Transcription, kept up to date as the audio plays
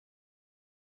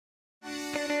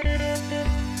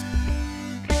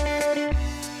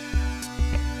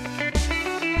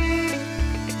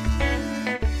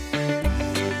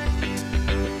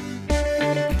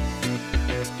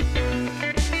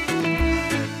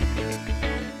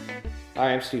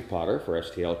Hi, I'm Steve Potter for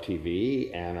STL TV,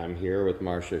 and I'm here with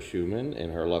Marsha Schuman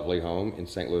in her lovely home in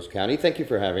St. Louis County. Thank you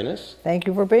for having us. Thank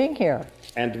you for being here.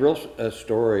 And the real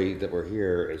story that we're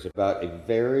here is about a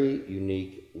very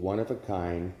unique,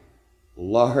 one-of-a-kind,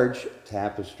 large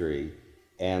tapestry,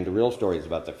 and the real story is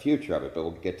about the future of it, but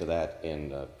we'll get to that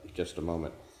in just a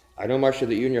moment. I know, Marsha,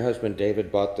 that you and your husband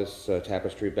David bought this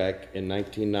tapestry back in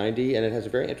 1990, and it has a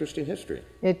very interesting history.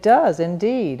 It does,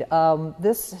 indeed.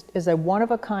 This is a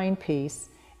one-of-a-kind piece.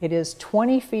 It is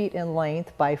 20 feet in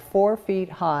length by 4 feet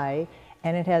high,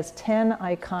 and it has 10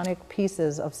 iconic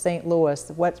pieces of St.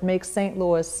 Louis, what makes St.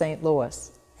 Louis, St.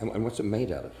 Louis. And what's it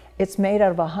made out of? It's made out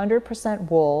of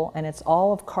 100% wool, and it's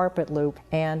all of carpet loop,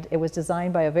 and it was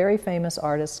designed by a very famous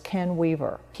artist, Ken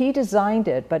Weaver. He designed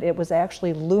it, but it was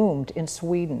actually loomed in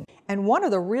Sweden. And one of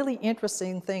the really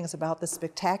interesting things about this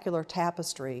spectacular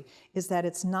tapestry is that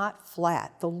it's not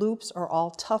flat. The loops are all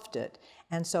tufted.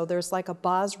 And so there's like a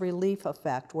bas-relief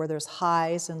effect where there's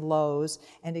highs and lows,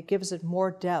 and it gives it more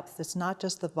depth. It's not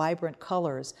just the vibrant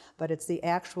colors, but it's the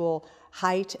actual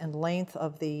height and length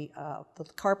of the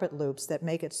carpet loops that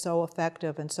make it so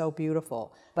effective and so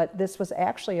beautiful. But this was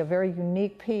actually a very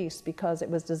unique piece because it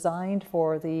was designed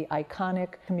for the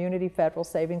iconic Community Federal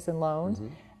Savings and Loans.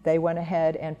 Mm-hmm. They went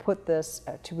ahead and put this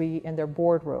to be in their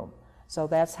boardroom. So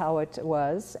that's how it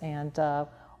was. And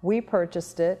we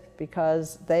purchased it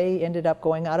because they ended up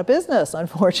going out of business,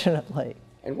 unfortunately.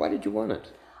 And why did you want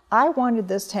it? I wanted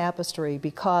this tapestry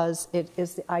because it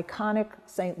is the iconic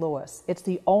St. Louis. It's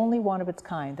the only one of its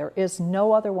kind. There is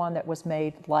no other one that was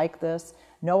made like this,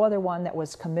 no other one that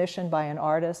was commissioned by an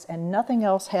artist, and nothing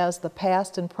else has the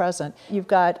past and present. You've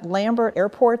got Lambert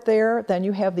Airport there, then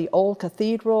you have the old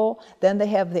cathedral, then they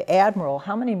have the Admiral.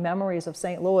 How many memories of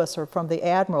St. Louis are from the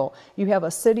Admiral? You have a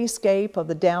cityscape of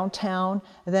the downtown,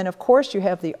 and then of course you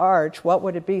have the Arch. What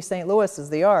would it be? St. Louis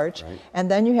is the Arch. Right. And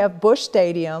then you have Busch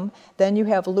Stadium, then you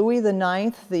have Louis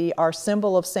IX, our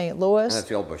symbol of St. Louis. And that's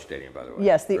the old Busch Stadium, by the way.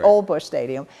 Yes, the old Busch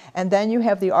Stadium. And then you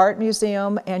have the Art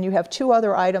Museum, and you have two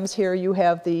other items here. You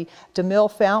have the DeMille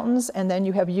Fountains, and then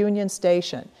you have Union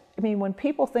Station. I mean, when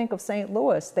people think of St.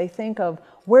 Louis, they think of,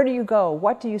 where do you go?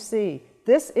 What do you see?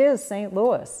 This is St.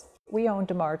 Louis. We own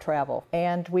DeMar Travel,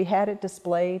 and we had it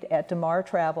displayed at DeMar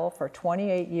Travel for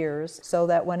 28 years so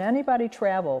that when anybody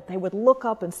traveled, they would look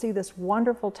up and see this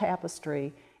wonderful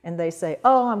tapestry, and they say,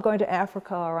 oh, I'm going to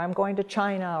Africa, or I'm going to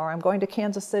China, or I'm going to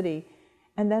Kansas City.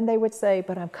 And then they would say,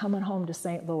 but I'm coming home to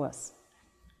St. Louis.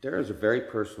 There is a very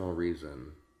personal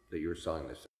reason that you're selling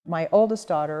this. My oldest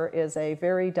daughter is a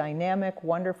very dynamic,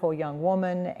 wonderful young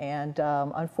woman, and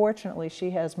unfortunately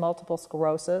she has multiple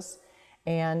sclerosis,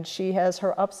 and she has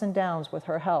her ups and downs with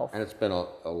her health. And it's been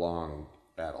a long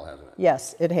battle, hasn't it?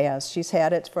 Yes, it has. She's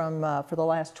had it for the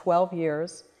last 12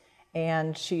 years,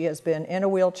 and she has been in a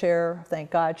wheelchair.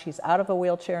 Thank God she's out of a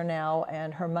wheelchair now,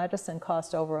 and her medicine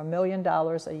costs over $1 million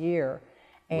a year.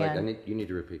 And wait, you need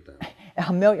to repeat that.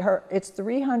 It's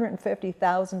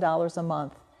 $350,000 a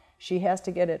month. She has to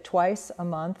get it twice a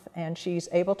month, and she's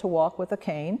able to walk with a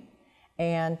cane,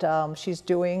 and she's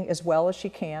doing as well as she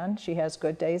can. She has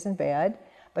good days and bad,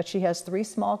 but she has 3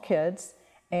 small kids,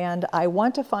 and I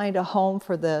want to find a home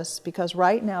for this because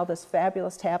right now this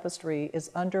fabulous tapestry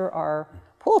is under our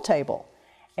pool table,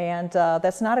 and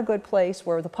that's not a good place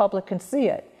where the public can see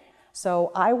it.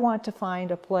 So I want to find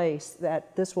a place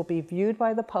that this will be viewed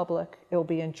by the public, it will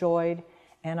be enjoyed,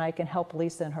 and I can help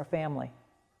Lisa and her family.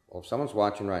 Well, if someone's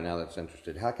watching right now that's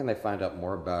interested, how can they find out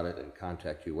more about it and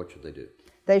contact you? What should they do?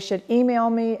 They should email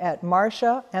me at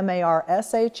Marsha,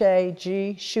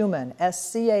 M-A-R-S-H-A-G, Schuman,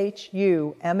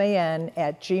 S-C-H-U-M-A-N,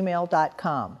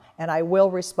 @gmail.com, and I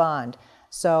will respond.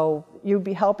 So you'll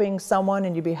be helping someone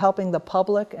and you'll be helping the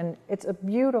public, and it's a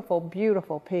beautiful,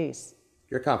 beautiful piece.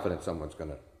 You're confident someone's going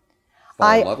to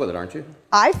fall in love with it, aren't you?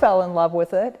 I fell in love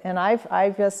with it, and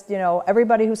I've just, you know,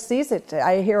 everybody who sees it,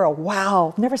 I hear a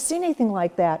wow, never seen anything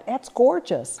like that. That's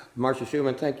gorgeous. Marsha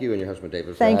Schuman, thank you and your husband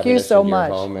David for having us in your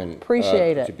home. And,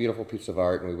 appreciate it. It's a beautiful piece of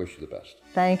art, and we wish you the best.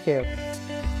 Thank you.